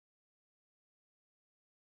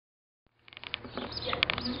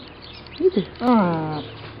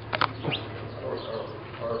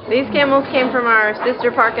These camels came from our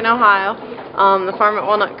sister park in Ohio, the farm at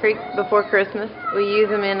Walnut Creek, before Christmas. We use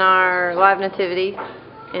them in our live nativities,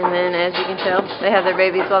 and then as you can tell, they have their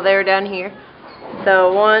babies while they were down here.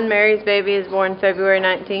 So one, Mary's baby, is born February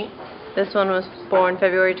 19th. This one was born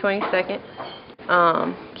February 22nd.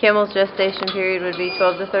 Camel's gestation period would be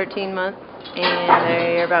 12 to 13 months, and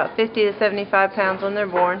they're about 50 to 75 pounds when they're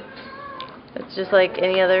born. It's just like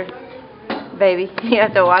any other baby. You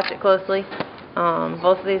have to watch it closely.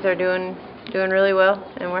 Both of these are doing really well,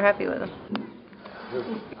 and we're happy with them.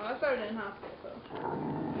 I started in hospital,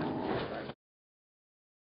 so.